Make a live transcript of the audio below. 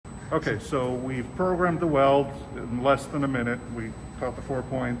Okay, so we've programmed the weld in less than a minute. We caught the 4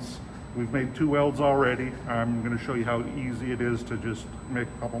 points. We've made 2 welds already. I'm going to show you how easy it is to just make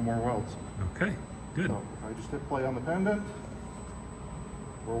a couple more welds. Okay, good. So if I just hit play on the pendant,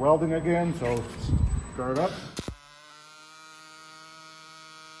 we're welding again, so start up.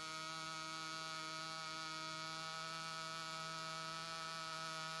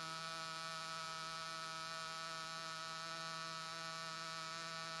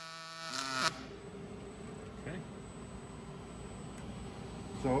 Okay.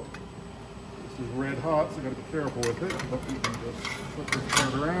 So this is red hot, so I gotta be careful with it, but we can just flip this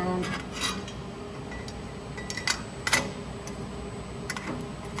part around.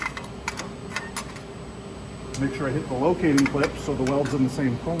 Make sure I hit the locating clip so the weld's in the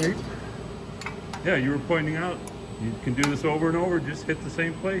same point. Yeah, you were pointing out you can do this over and over, just hit the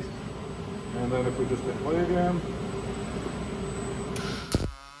same place. And then if we just hit play again.